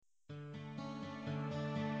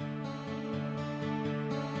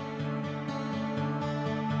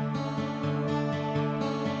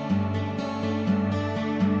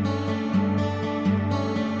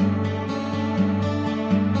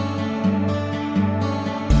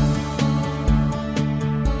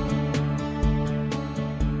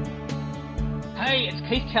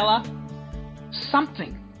Keller,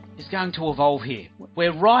 something is going to evolve here.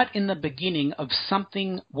 We're right in the beginning of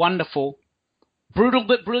something wonderful, brutal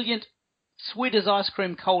but brilliant, sweet as ice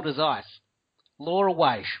cream, cold as ice. Laura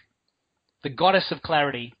Waish, the goddess of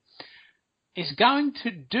clarity, is going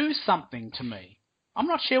to do something to me. I'm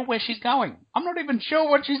not sure where she's going. I'm not even sure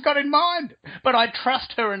what she's got in mind. But I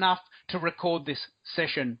trust her enough to record this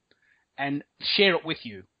session and share it with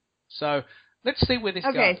you. So let's see where this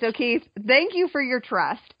goes. Okay, so Keith, thank you for your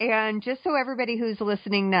trust. And just so everybody who's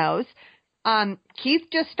listening knows, Keith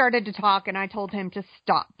just started to talk and I told him to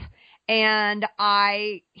stop. And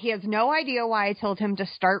he has no idea why I told him to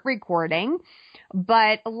start recording.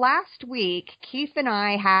 But last week, Keith and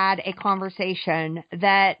I had a conversation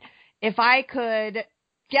that if I could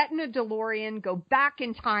get in a DeLorean, go back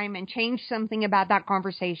in time and change something about that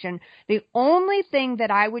conversation, the only thing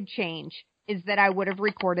that I would change is that I would have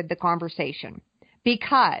recorded the conversation,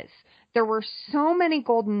 because there were so many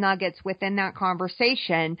golden nuggets within that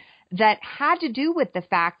conversation that had to do with the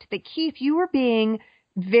fact that, Keith, you were being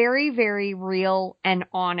very, very real and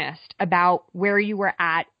honest about where you were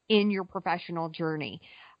at in your professional journey.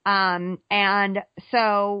 And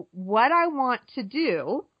so what I want to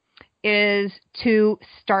do is to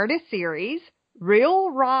start a series,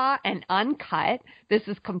 real, raw, and uncut. This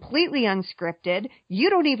is completely unscripted. You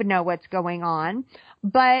don't even know what's going on,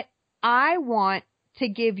 but I want to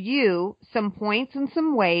give you some points and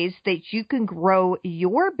some ways that you can grow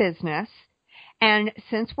your business. And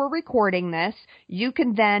since we're recording this, you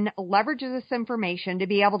can then leverage this information to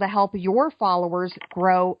be able to help your followers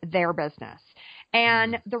grow their business.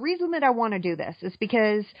 And the reason that I want to do this is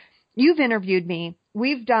because you've interviewed me.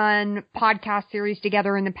 We've done podcast series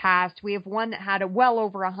together in the past. We have one that had well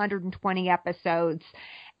over 120 episodes.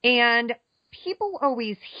 And people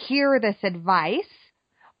always hear this advice,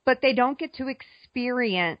 but they don't get to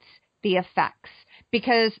experience the effects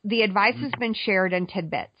because the advice has been shared in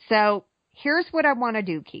tidbits. So here's what I want to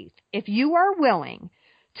do, Keith. If you are willing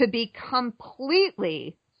to be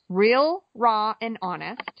completely real, raw, and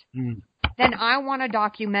honest, then I want to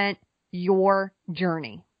document your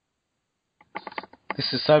journey.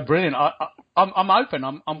 This is so brilliant. I'm open.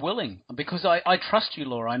 I'm willing because I trust you,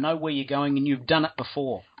 Laura. I know where you're going and you've done it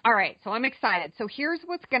before. All right. So I'm excited. So here's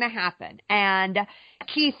what's going to happen. And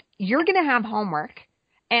Keith, you're going to have homework.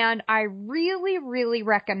 And I really, really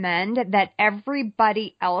recommend that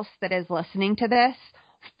everybody else that is listening to this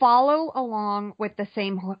follow along with the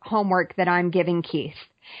same homework that I'm giving Keith,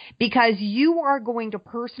 because you are going to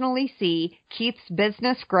personally see Keith's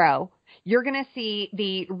business grow. You're going to see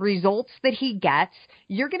the results that he gets.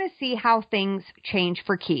 You're going to see how things change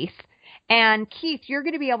for Keith. And Keith, you're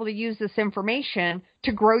going to be able to use this information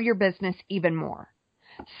to grow your business even more.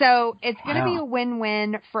 So it's going to be a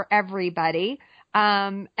win-win for everybody.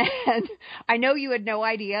 And I know you had no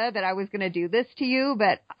idea that I was going to do this to you,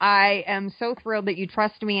 but I am so thrilled that you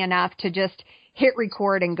trust me enough to just hit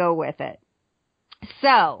record and go with it.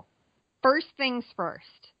 So first things first.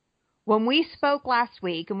 When we spoke last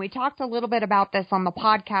week, and we talked a little bit about this on the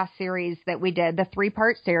podcast series that we did, the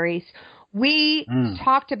 3-part series, we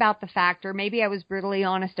talked about the fact, or maybe I was brutally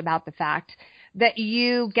honest about the fact, that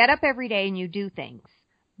you get up every day and you do things,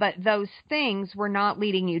 but those things were not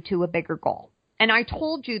leading you to a bigger goal. And I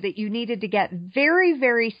told you that you needed to get very,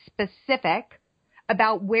 very specific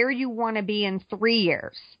about where you want to be in 3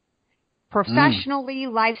 years, professionally,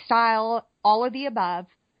 lifestyle, all of the above,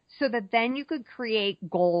 so that then you could create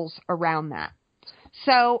goals around that.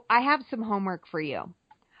 So I have some homework for you.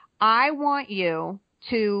 I want you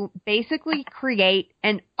to basically create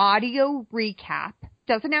an audio recap.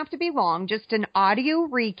 Doesn't have to be long, just an audio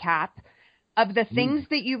recap of the things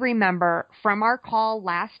that you remember from our call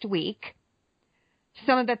last week.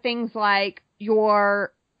 Some of the things like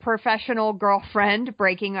your professional girlfriend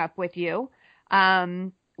breaking up with you,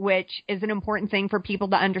 which is an important thing for people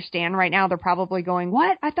to understand right now. They're probably going,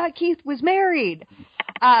 what? I thought Keith was married.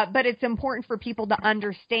 But it's important for people to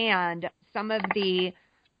understand some of the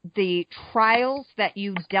trials that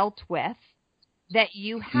you dealt with that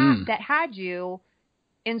you had, that had you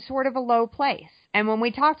in sort of a low place. And when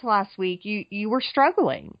we talked last week, you were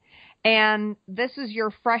struggling. And this is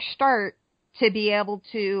your fresh start to be able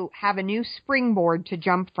to have a new springboard to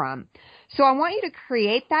jump from. So I want you to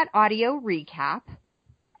create that audio recap.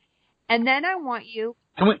 And then I want you...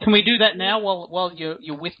 Can we do that now while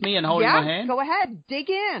you're with me and holding my hand? Go ahead. Dig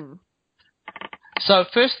in. So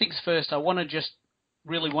first things first, I want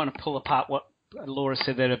to pull apart what Laura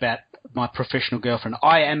said there about my professional girlfriend.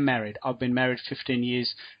 I am married. I've been married 15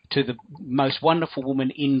 years to the most wonderful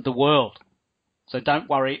woman in the world. So don't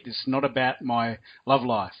worry. This is not about my love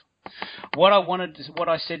life. What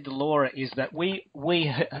I said to Laura is that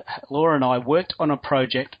Laura and I worked on a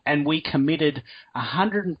project and we committed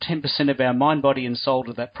 110% of our mind, body and soul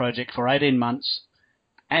to that project for 18 months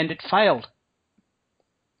and it failed.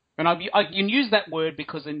 And I can use that word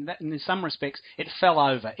because in some respects it fell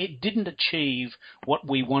over. It didn't achieve what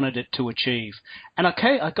we wanted it to achieve. And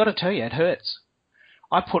okay, I got to tell you, it hurts.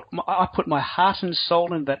 I put my heart and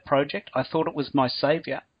soul into that project. I thought it was my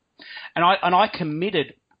saviour. And I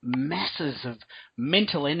committed masses of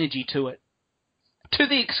mental energy to it, to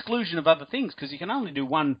the exclusion of other things, because you can only do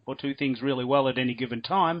one or two things really well at any given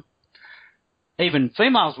time. Even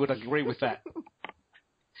females would agree with that.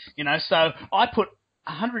 So I put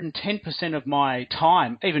 110% of my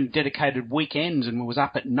time, even dedicated weekends, and was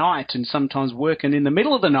up at night and sometimes working in the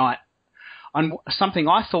middle of the night on something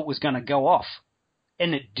I thought was going to go off,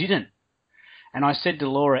 and it didn't. And I said to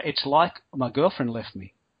Laura, it's like my girlfriend left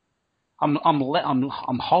me. I'm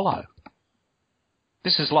hollow.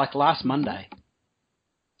 This is like last Monday.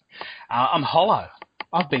 I'm hollow.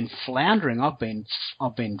 I've been floundering. I've been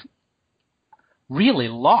really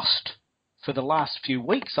lost for the last few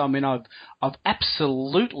weeks. I mean, I've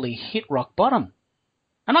absolutely hit rock bottom.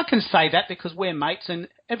 And I can say that because we're mates and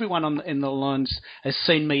everyone in the lines has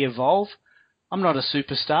seen me evolve. I'm not a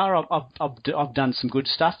superstar. I've done some good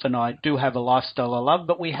stuff and I do have a lifestyle I love,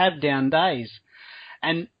 but we have down days.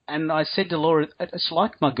 And I said to Laura, it's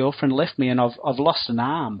like my girlfriend left me and I've lost an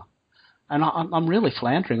arm. And I'm really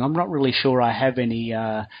floundering. I'm not really sure I have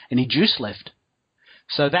any juice left.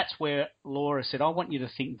 So that's where Laura said, I want you to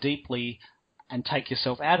think deeply and take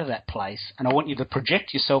yourself out of that place. And I want you to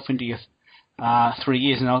project yourself into your 3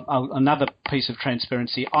 years. And another piece of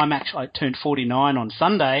transparency, I turned 49 on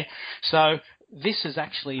Sunday. So this is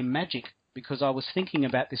actually magic because I was thinking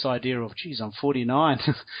about this idea of, geez, I'm 49.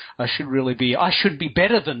 I should be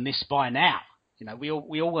better than this by now. We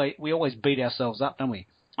always beat ourselves up, don't we?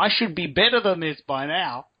 I should be better than this by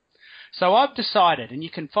now. So I've decided, and you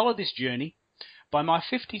can follow this journey, by my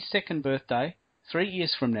 52nd birthday, 3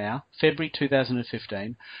 years from now, February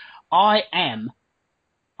 2015, I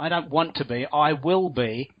will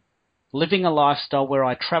be living a lifestyle where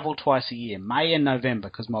I travel twice a year, May and November,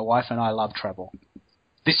 because my wife and I love travel.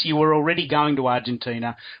 This year we're already going to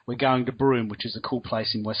Argentina. We're going to Broome, which is a cool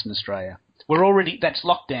place in Western Australia. That's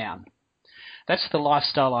locked down. That's the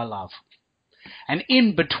lifestyle I love. And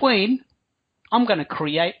in between, I'm going to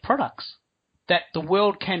create products that the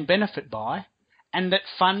world can benefit by and that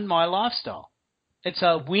fund my lifestyle. It's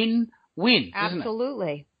a win-win, isn't it?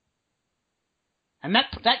 Absolutely. And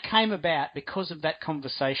that came about because of that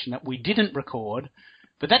conversation that we didn't record,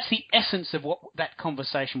 but that's the essence of what that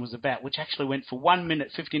conversation was about, which actually went for 1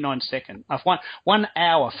 minute, 59 seconds. 1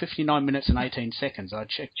 hour, 59 minutes and 18 seconds. I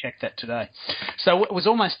checked that today. So it was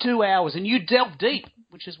almost 2 hours, and you delved deep,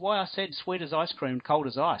 which is why I said sweet as ice cream, cold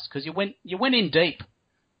as ice, because you went in deep.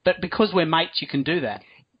 But because we're mates, you can do that.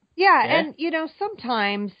 Yeah, and,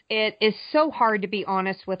 sometimes it is so hard to be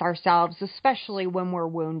honest with ourselves, especially when we're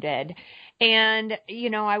wounded. And,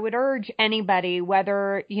 I would urge anybody,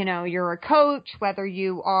 whether, you're a coach, whether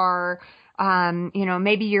you are,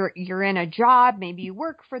 maybe you're in a job, maybe you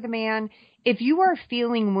work for the man. If you are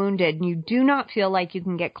feeling wounded and you do not feel like you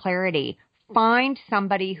can get clarity, find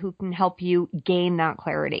somebody who can help you gain that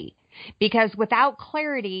clarity. Because without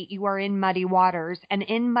clarity, you are in muddy waters, and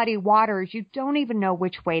in muddy waters, you don't even know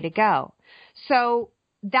which way to go. So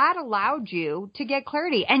that allowed you to get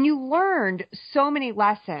clarity, and you learned so many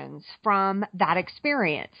lessons from that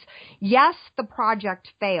experience. Yes, the project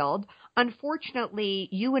failed. Unfortunately,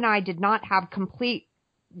 you and I did not have complete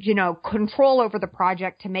control over the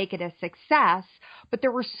project to make it a success, but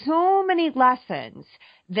there were so many lessons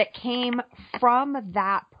that came from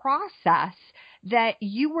that process that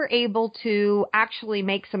you were able to actually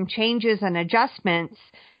make some changes and adjustments.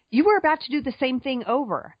 You were about to do the same thing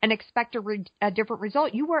over and expect a different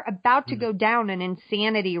result. You were about to go down an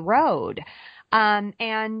insanity road. And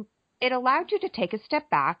it allowed you to take a step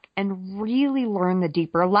back and really learn the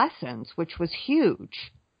deeper lessons, which was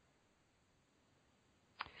huge.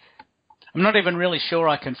 I'm not even really sure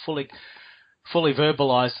I can fully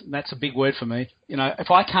verbalize. That's a big word for me. If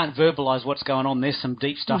I can't verbalize what's going on, there's some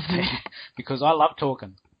deep stuff there because I love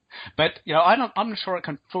talking. But I'm not sure I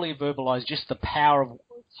can fully verbalize just the power of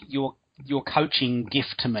your coaching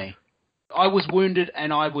gift to me. I was wounded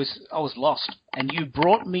and I was lost, and you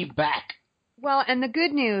brought me back. Well, and the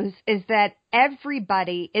good news is that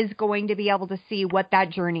everybody is going to be able to see what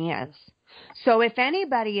that journey is. So if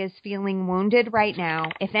anybody is feeling wounded right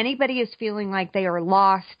now, if anybody is feeling like they are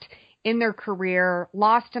lost in their career,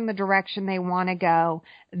 lost in the direction they want to go,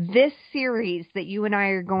 this series that you and I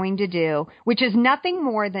are going to do, which is nothing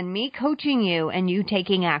more than me coaching you and you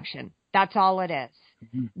taking action. That's all it is.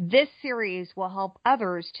 Mm-hmm. This series will help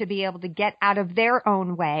others to be able to get out of their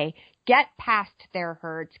own way, get past their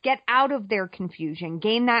hurts, get out of their confusion,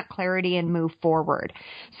 gain that clarity, and move forward.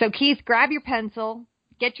 So, Keith, grab your pencil,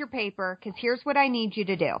 get your paper, because here's what I need you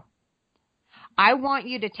to do. I want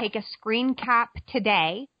you to take a screen cap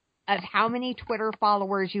today of how many Twitter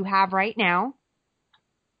followers you have right now.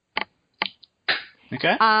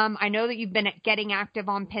 Okay. I know that you've been getting active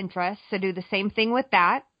on Pinterest, so do the same thing with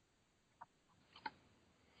that.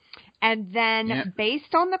 And then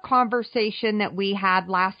based on the conversation that we had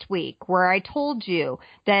last week, where I told you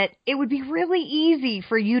that it would be really easy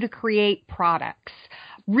for you to create products,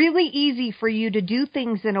 really easy for you to do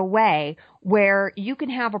things in a way where you can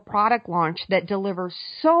have a product launch that delivers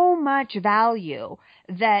so much value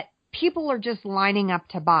that people are just lining up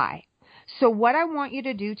to buy. So what I want you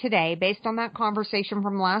to do today, based on that conversation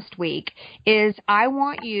from last week, is I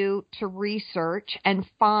want you to research and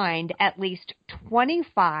find at least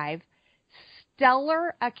 25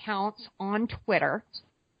 stellar accounts on Twitter,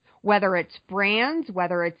 whether it's brands,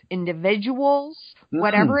 whether it's individuals,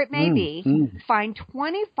 whatever it may be. Find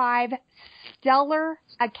 25 stellar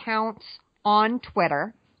accounts on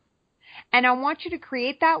Twitter. And I want you to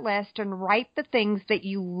create that list and write the things that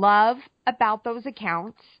you love about those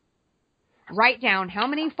accounts. Write down how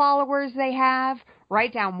many followers they have.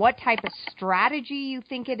 Write down what type of strategy you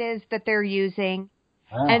think it is that they're using.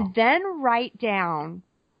 Wow. And then write down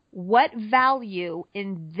what value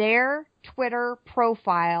in their Twitter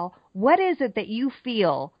profile, what is it that you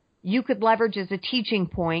feel you could leverage as a teaching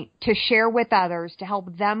point to share with others to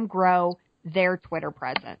help them grow their Twitter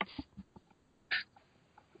presence?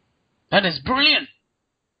 That is brilliant.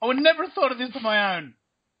 I would never have thought of this on my own.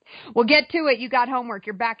 Well, get to it. You got homework.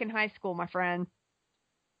 You're back in high school, my friend.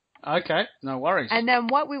 Okay, no worries. And then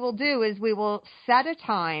what we will do is we will set a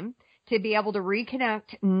time to be able to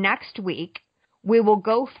reconnect next week. We will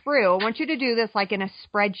go through, I want you to do this like in a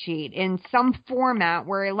spreadsheet, in some format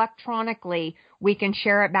where electronically we can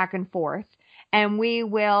share it back and forth. And we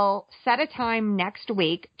will set a time next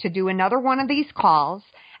week to do another one of these calls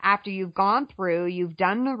after you've gone through, you've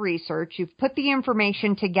done the research, you've put the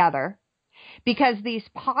information together. Because these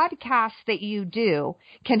podcasts that you do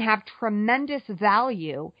can have tremendous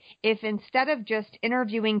value if instead of just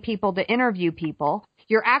interviewing people to interview people,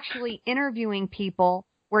 you're actually interviewing people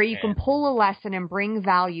where you can pull a lesson and bring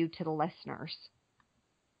value to the listeners.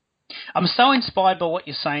 I'm so inspired by what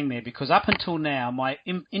you're saying there because up until now, my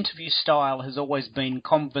interview style has always been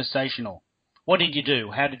conversational. What did you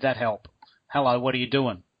do? How did that help? Hello, what are you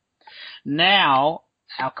doing? Now,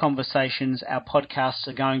 our conversations, our podcasts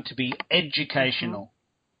are going to be educational.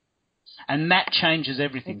 And that changes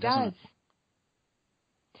everything, doesn't it?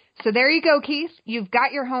 So there you go, Keith. You've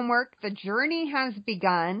got your homework. The journey has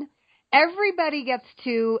begun. Everybody gets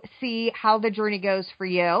to see how the journey goes for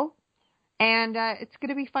you. And it's going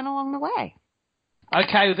to be fun along the way.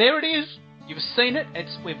 Okay, there it is. You've seen it.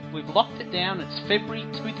 We've locked it down. It's February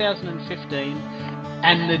 2015.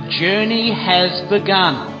 And the journey has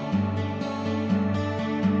begun.